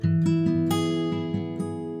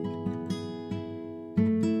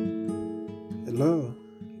Hello,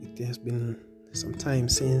 it has been some time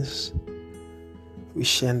since we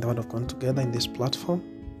shared the word of God together in this platform.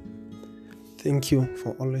 Thank you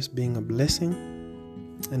for always being a blessing.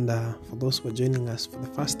 And for those who are joining us for the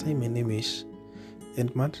first time, my name is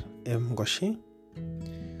Edmund M. Goshi.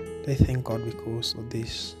 I thank God because of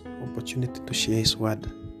this opportunity to share His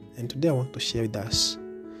word. And today I want to share with us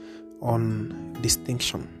on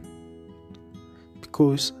distinction.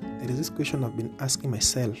 Because there is this question I've been asking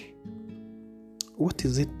myself. What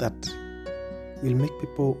is it that will make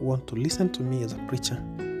people want to listen to me as a preacher?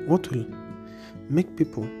 What will make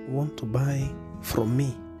people want to buy from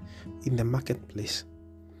me in the marketplace?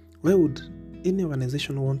 Why would any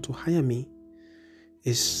organization want to hire me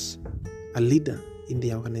as a leader in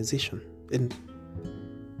the organization? And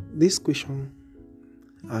this question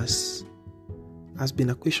has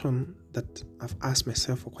been a question that I've asked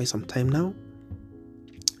myself for quite some time now.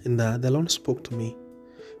 And the Lord spoke to me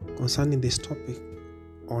concerning this topic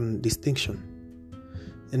on distinction.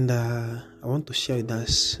 And I want to share with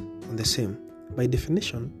us on the same. By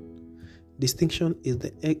definition, distinction is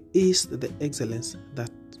the excellence that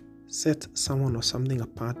sets someone or something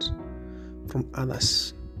apart from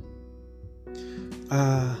others.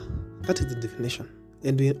 That is the definition.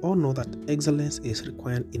 And we all know that excellence is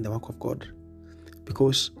required in the work of God,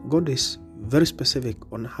 because God is very specific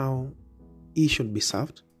on how He should be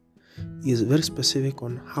served. He is very specific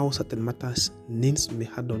on how certain matters needs to be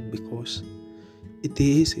handled, because it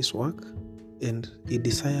is His work and He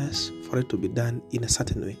desires for it to be done in a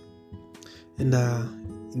certain way. And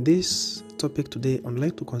in this topic today, I'd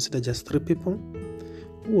like to consider just 3 people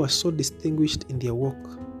who are so distinguished in their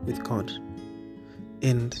walk with God.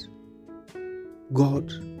 And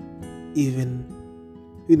God we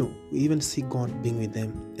even see God being with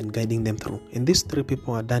them and guiding them through. And these 3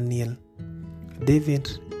 people are Daniel, David,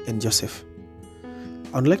 and Joseph.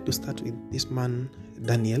 I'd like to start with this man,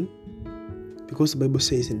 Daniel, because the Bible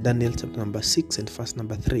says in Daniel chapter number 6 and verse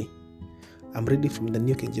number 3. I'm reading from the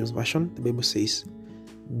New King James Version. The Bible says,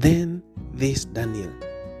 "Then this Daniel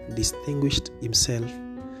distinguished himself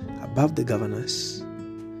above the governors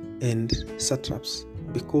and satraps,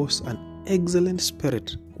 because an excellent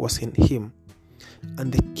spirit was in him,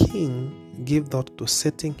 and the king gave thought to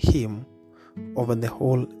setting him over the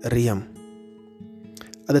whole realm."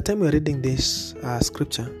 At the time we're reading this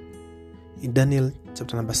scripture in Daniel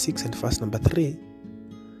chapter number 6 and verse number 3,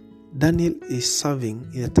 Daniel is serving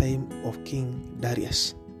in the time of King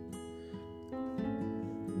Darius.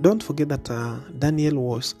 Don't forget that Daniel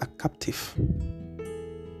was a captive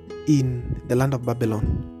in the land of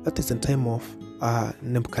Babylon. That is the time of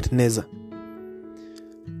Nebuchadnezzar.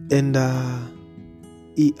 And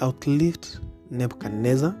he outlived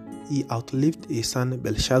Nebuchadnezzar. He outlived his son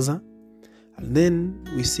Belshazzar. And then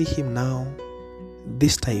we see him now,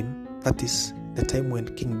 this time, that is the time when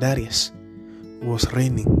King Darius was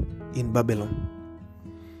reigning in Babylon.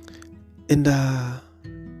 And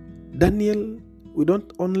Daniel, we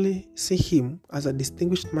don't only see him as a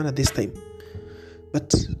distinguished man at this time,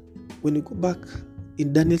 but when you go back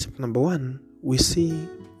in Daniel chapter number 1, we see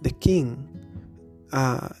the king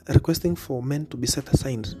requesting for men to be set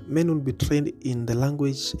aside. Men will be trained in the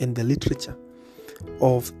language and the literature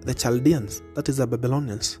of the Chaldeans, that is the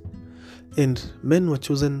Babylonians. And men were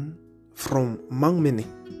chosen from among many.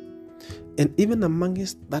 And even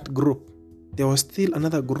amongst that group, there was still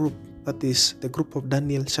another group, that is the group of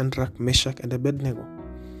Daniel, Shadrach, Meshach, and Abednego.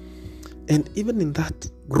 And even in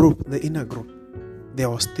that group, the inner group,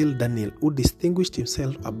 there was still Daniel, who distinguished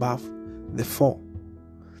himself above the 4.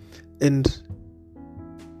 And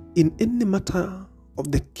in any matter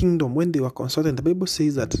of the kingdom, when they were consulted, the Bible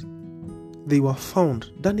says that they were found,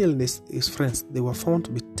 Daniel and his friends, they were found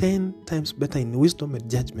to be 10 times better in wisdom and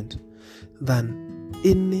judgment than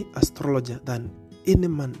any astrologer, than any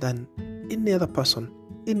man, than any other person,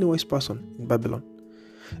 any wise person in Babylon.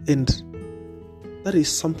 And that is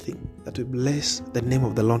something that we bless the name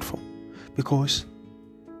of the Lord for, because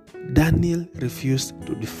Daniel refused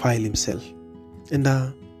to defile himself. And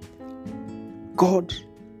God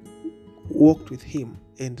walked with him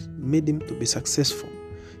and made him to be successful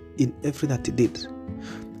in everything that he did.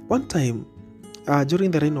 One time,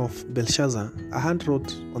 during the reign of Belshazzar, a hand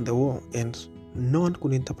wrote on the wall and no one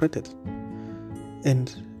could interpret it.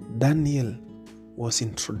 And Daniel was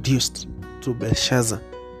introduced to Belshazzar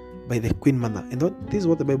by the queen mother. And this is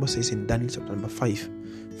what the Bible says in Daniel chapter number 5,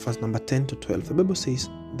 verse number 10 to 12. The Bible says,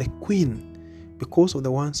 "The queen, because of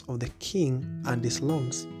the wants of the king and his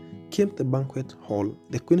lords, came to the banquet hall.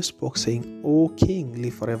 The queen spoke, saying, O king,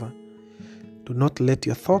 live forever. Do not let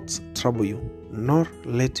your thoughts trouble you, nor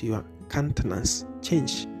let your countenance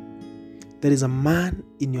change. there is a man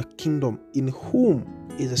in your kingdom in whom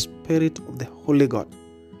is the Spirit of the Holy God.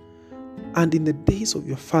 And in the days of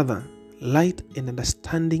your father, light and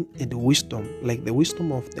understanding and wisdom, like the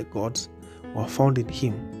wisdom of the gods, were found in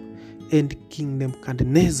him. And King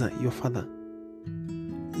Nebuchadnezzar, your father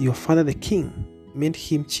the king, made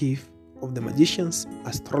him chief of the magicians,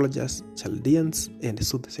 astrologers, Chaldeans, and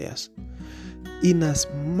soothsayers,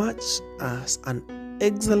 inasmuch as an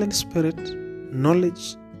excellent spirit,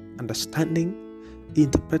 knowledge, understanding,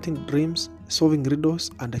 interpreting dreams, solving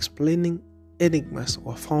riddles, and explaining enigmas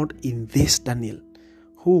were found in this Daniel,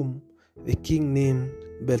 whom the king named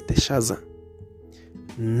Belteshazzar.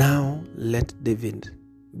 Now let David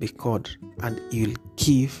be called, and he will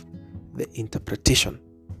give the interpretation.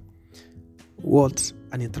 What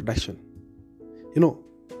an introduction.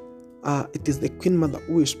 It is the queen mother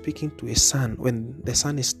who is speaking to a son when the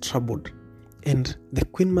son is troubled. And the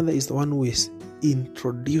queen mother is the one who is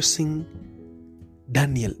introducing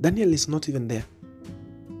Daniel. Daniel is not even there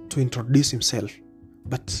to introduce himself,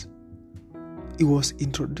 but he was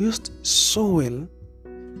introduced so well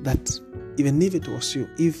that even if it was you,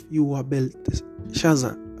 if you were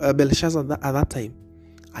Belshazzar at that time,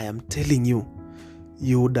 I am telling you,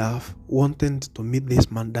 you would have wanted to meet this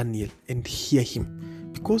man Daniel and hear him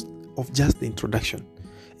because of just the introduction.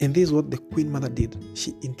 And this is what the queen mother did.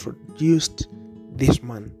 She introduced this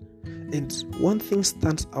man. And one thing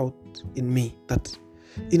stands out in me, that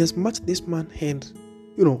inasmuch this man had,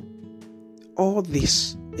 all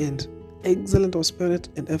this and excellent of spirit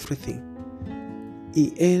and everything, he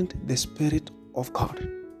had the Spirit of God.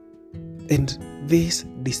 And this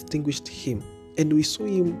distinguished him. And we saw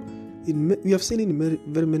him we have seen in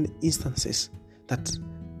very many instances that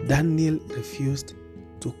Daniel refused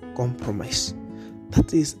to compromise.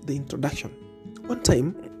 That is the introduction. One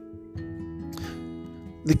time,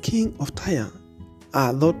 the king of Tyre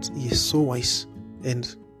thought he is so wise,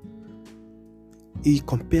 and he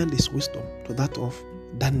compared his wisdom to that of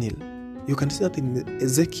Daniel. You can see that in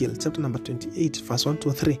Ezekiel chapter number 28, verse 1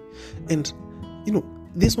 to 3. And,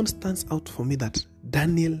 this one stands out for me, that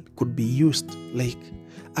Daniel could be used like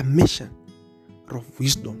a measure of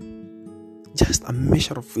wisdom. Just a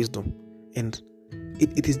measure of wisdom. And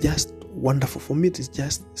it is just wonderful. For me, it is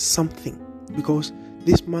just something. Because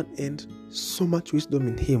this man had so much wisdom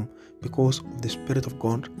in him because of the Spirit of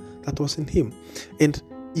God that was in him. And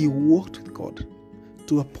he walked with God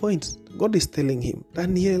to a point. God is telling him,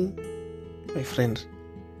 Daniel, my friend,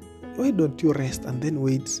 why don't you rest and then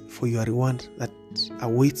wait for your reward that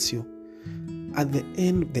awaits you at the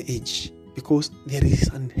end of the age? Because there is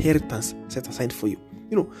an inheritance set aside for you.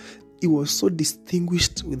 He was so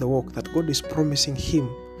distinguished with the work that God is promising him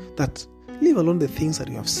that, leave alone the things that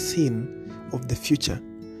you have seen of the future,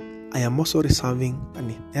 I am also reserving an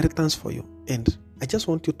inheritance for you. And I just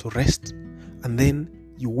want you to rest, and then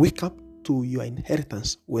you wake up to your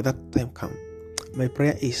inheritance when that time comes. My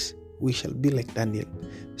prayer is we shall be like Daniel,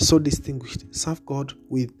 so distinguished, serve God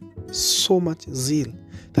with so much zeal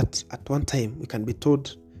that at one time we can be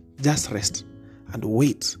told, just rest and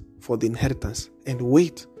wait for the inheritance, and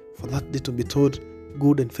wait for that day to be told,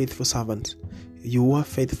 good and faithful servant, you are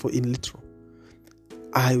faithful in little,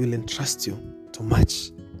 I will entrust you to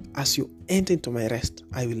much. As you enter into my rest,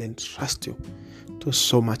 I will entrust you to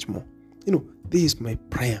so much more. This is my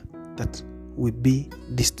prayer, that we be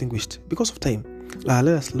distinguished. Because of time, let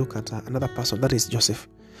us look at another person, that is Joseph.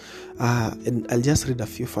 And I'll just read a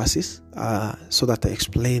few verses so that I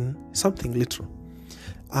explain something little.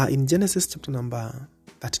 In Genesis chapter number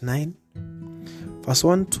 39, verse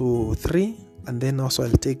 1 to 3, and then also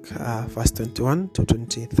I'll take verse 21 to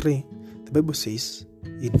 23. The Bible says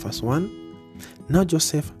in verse 1, now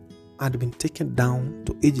Joseph had been taken down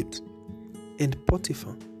to Egypt, and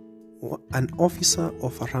Potiphar, an officer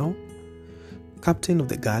of Pharaoh, captain of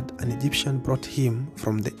the guard, an Egyptian, brought him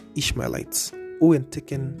from the Ishmaelites who had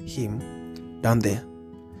taken him down there.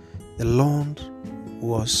 The Lord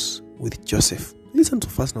was with Joseph. Listen to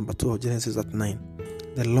verse number 2 of Genesis 9.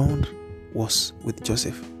 The Lord was with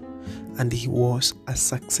Joseph, and he was a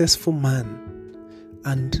successful man,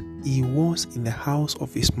 and he was in the house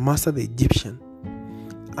of his master the Egyptian,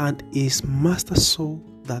 and his master saw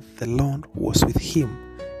that the Lord was with him,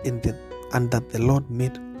 and that the Lord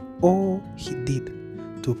made all he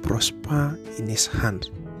did to prosper in his hand.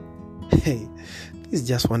 Hey, this is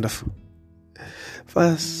just wonderful.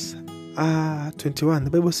 Verse 21, the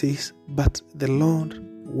Bible says, but the Lord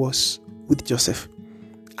was with Joseph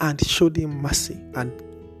and showed him mercy, and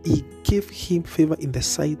he gave him favor in the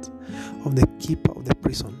sight of the keeper of the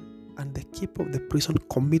prison. And the keeper of the prison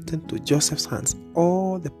committed to Joseph's hands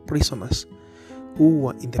all the prisoners who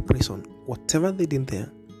were in the prison. Whatever they did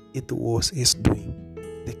there, it was his doing.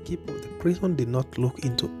 The keeper of the prison did not look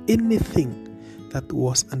into anything that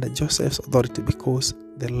was under Joseph's authority, because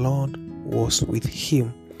the Lord was with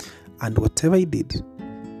him, and whatever he did,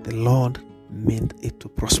 the Lord meant it to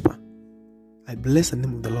prosper. I bless the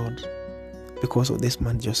name of the Lord because of this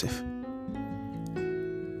man Joseph.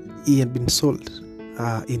 He had been sold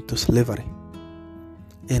into slavery,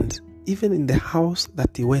 and even in the house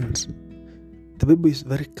that he went, the Bible is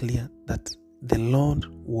very clear that the Lord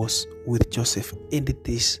was with Joseph, and it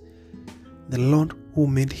is the Lord who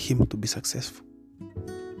made him to be successful.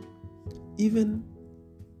 Even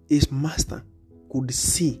his master could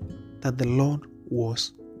see that the Lord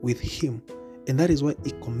was with him, and that is why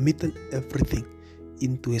he committed everything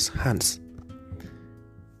into his hands.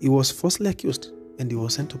 He was falsely accused and he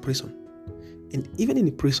was sent to prison. And even in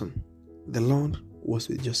the prison, the Lord was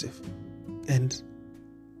with Joseph. And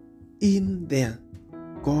in there,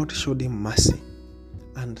 God showed him mercy,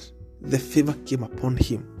 and the favor came upon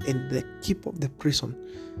him. And the keeper of the prison,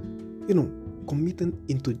 committed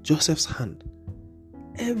into Joseph's hand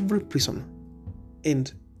every prisoner.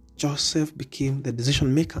 And Joseph became the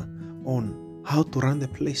decision maker on how to run the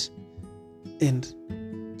place. And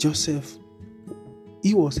Joseph,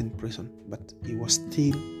 he was in prison, but he was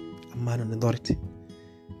still a man on authority.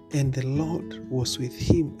 And the Lord was with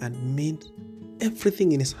him and made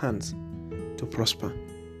everything in his hands to prosper.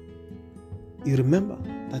 You remember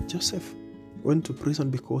that Joseph went to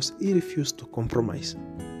prison because he refused to compromise.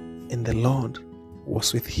 And the Lord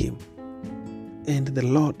was with him. And the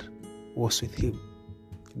Lord was with him.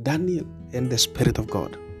 Daniel and the Spirit of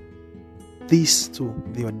God. These two,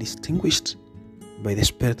 they were distinguished by the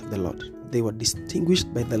Spirit of the Lord. They were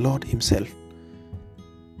distinguished by the Lord himself.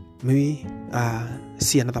 May we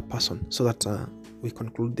see another person so that we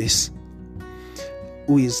conclude this.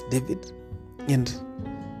 Who is David? And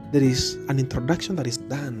there is an introduction that is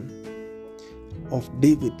done of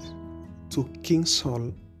David to King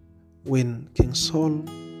Saul when King Saul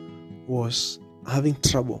was having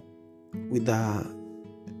trouble with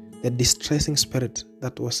the distressing spirit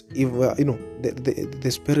that was evil,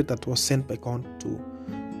 the spirit that was sent by God to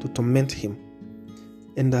torment him.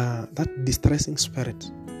 And that distressing spirit,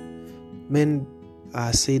 men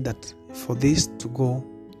say that for this to go,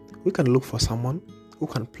 we can look for someone who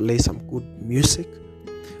can play some good music,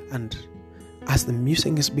 and as the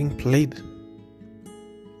music is being played,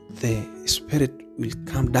 the spirit will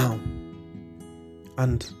come down.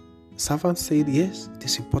 And servant said, yes, it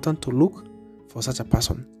is important to look for such a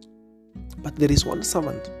person. But there is one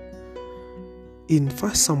servant in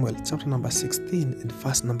 1 Samuel chapter number 16 and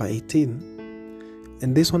verse number 18,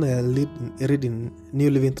 and this one I read in New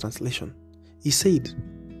Living Translation. He said,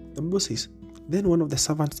 the Bible says, then one of the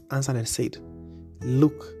servants answered and said,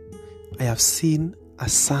 look, I have seen a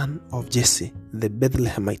son of Jesse, the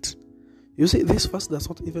Bethlehemite. You see, this verse does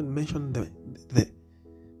not even mention the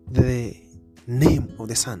name of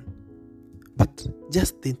the son, but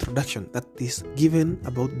just the introduction that is given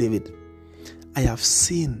about David. I have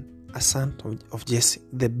seen a son of Jesse,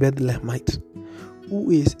 the Bethlehemite,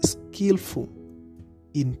 who is skillful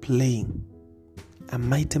in playing, a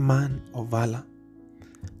mighty man of valor,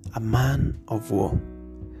 a man of war,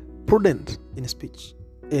 prudent in speech,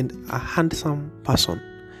 and a handsome person,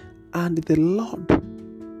 and the Lord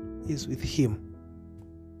is with him.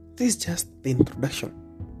 This is just the introduction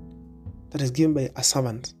that is given by a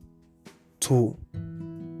servant to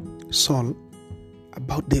Saul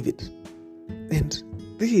about David. And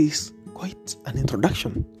this is quite an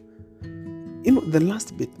introduction. The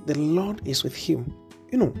last bit, the Lord is with him.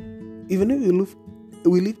 Even if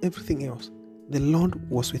we leave everything else, the Lord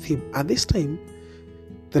was with him. At this time,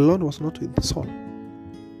 the Lord was not with Saul.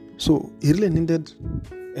 So he really needed,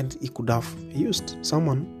 and he could have used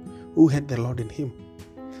someone who had the Lord in him.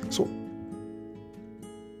 So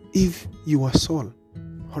if you were Saul,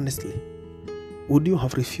 honestly, would you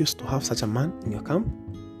have refused to have such a man in your camp?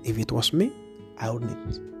 If it was me, I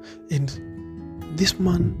wouldn't. And this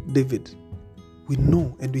man, David, we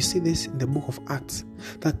know, and we see this in the book of Acts,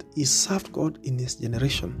 that he served God in his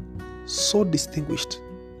generation so distinguished,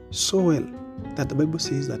 so well, that the Bible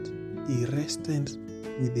says that he rested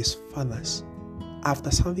with his fathers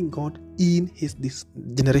after serving God in his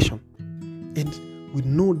generation. And we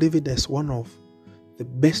know David as one of the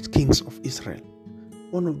best kings of Israel,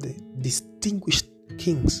 one of the distinguished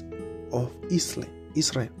kings of Israel.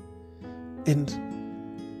 And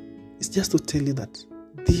it's just to tell you that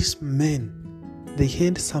these men, they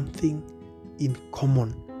had something in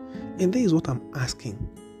common. And that is what I'm asking.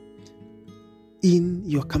 In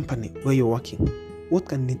your company where you're working, what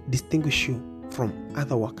can distinguish you from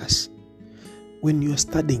other workers? When you're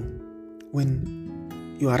studying,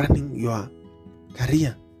 when you are running your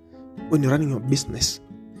career, when you're running your business,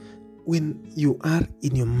 when you are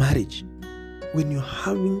in your marriage, when you're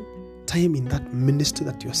having time in that ministry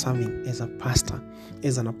that you're serving as a pastor,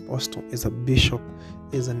 as an apostle, as a bishop,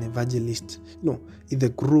 as an evangelist, in the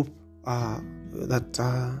group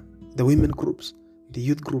the women groups, the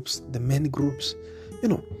youth groups, the men groups,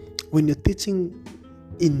 when you're teaching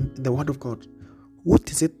in the Word of God, what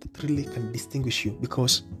is it that really can distinguish you?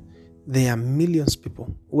 Because there are millions of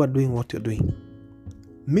people who are doing what you're doing.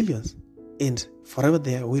 Millions. And forever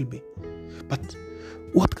there will be. But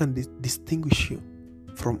what can distinguish you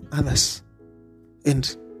from others?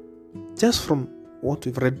 And just from what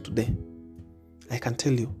we've read today, I can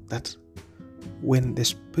tell you that when the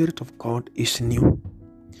Spirit of God is in you,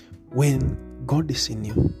 when God is in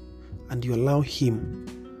you, and you allow Him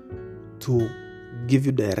to give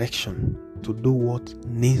you direction to do what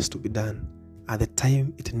needs to be done at the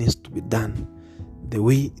time it needs to be done, the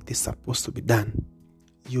way it is supposed to be done,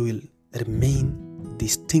 you will remain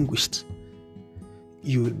distinguished.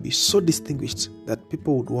 You will be so distinguished that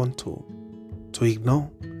people would want to ignore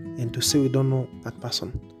and to say we don't know that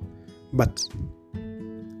person. But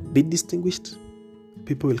be distinguished,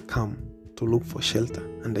 people will come to look for shelter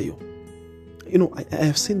under you. I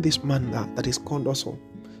have seen this man that is called also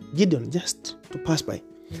Gideon, just to pass by.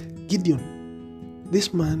 Gideon,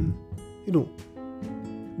 this man,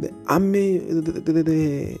 the army,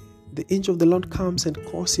 the angel of the Lord comes and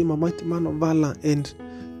calls him a mighty man of valor and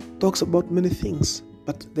talks about many things.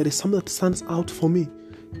 But there is something that stands out for me.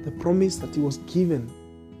 The promise that he was given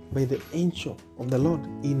by the angel of the Lord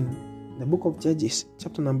in the book of Judges,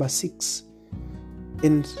 chapter number 6,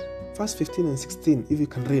 and verse 15 and 16, if you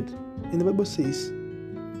can read. And the Bible says,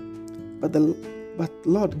 But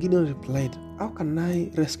Lord, Gideon replied, How can I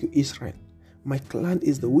rescue Israel? My clan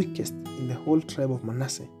is the weakest in the whole tribe of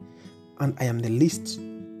Manasseh, and I am the least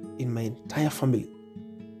in my entire family.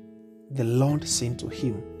 The Lord said to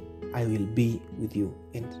him, I will be with you,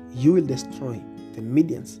 and you will destroy the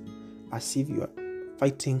Midians as if you are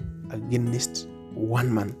fighting against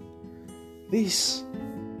one man. This is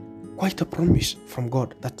quite a promise from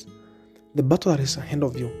God that the battle that is ahead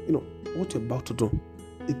of you, what you're about to do,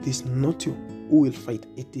 it is not you who will fight.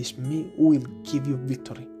 It is me who will give you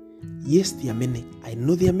victory. Yes, there are many. I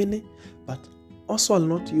know there are many, but also I'll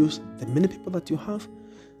not use the many people that you have.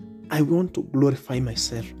 I want to glorify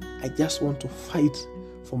myself. I just want to fight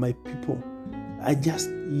for my people. I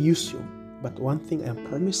just use you. But one thing I'm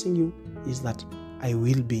promising you is that I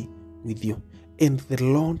will be with you. And the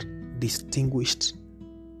Lord distinguished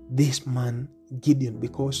this man Gideon,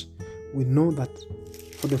 because we know that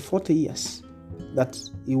for the 40 years that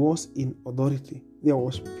he was in authority, there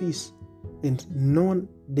was peace, and no one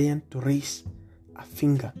dared to raise a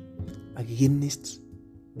finger against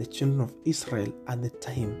the children of Israel at the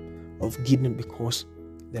time of Gideon, because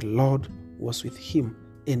the Lord was with him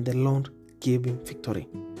and the Lord gave him victory.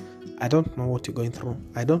 I don't know what you're going through.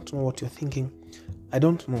 I don't know what you're thinking. I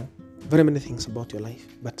don't know very many things about your life.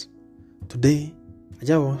 But today, I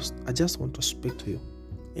just want to speak to you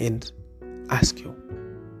and ask you,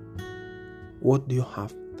 what do you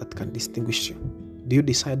have that can distinguish you? Do you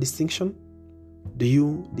desire distinction? Do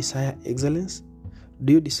you desire excellence?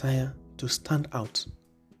 Do you desire to stand out?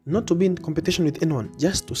 Not to be in competition with anyone,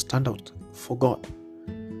 just to stand out for God.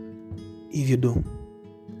 If you do,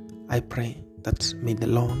 I pray that may the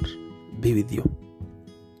Lord be with you.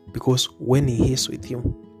 Because when He is with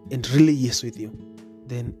you, and really is with you,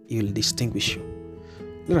 then He will distinguish you.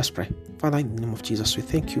 Let us pray. Father, in the name of Jesus, we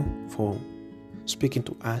thank you for speaking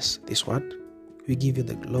to us this word. We give you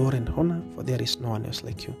the glory and honor, for there is no one else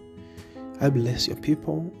like you. I bless your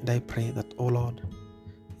people, and I pray that, oh Lord,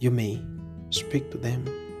 you may speak to them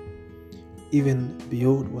even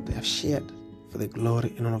beyond what they have shared, for the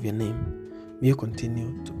glory and honor of your name. May you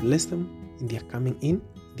continue to bless them in their coming in,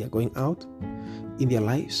 their going out, in their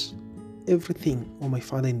lives. Everything, oh my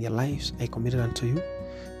Father, in their lives, I commit it unto you.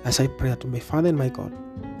 As I pray to my Father and my God,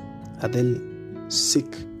 that they'll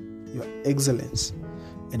seek your excellence,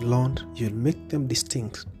 and Lord, you'll make them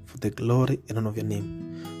distinct for the glory and honor of your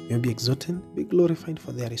name. May you be exalted, be glorified,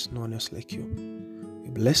 for there is no one else like you. We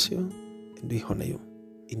bless you and we honor you.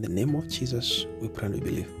 In the name of Jesus, we pray and we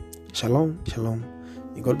believe. Shalom, shalom.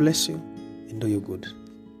 May God bless you and do you good.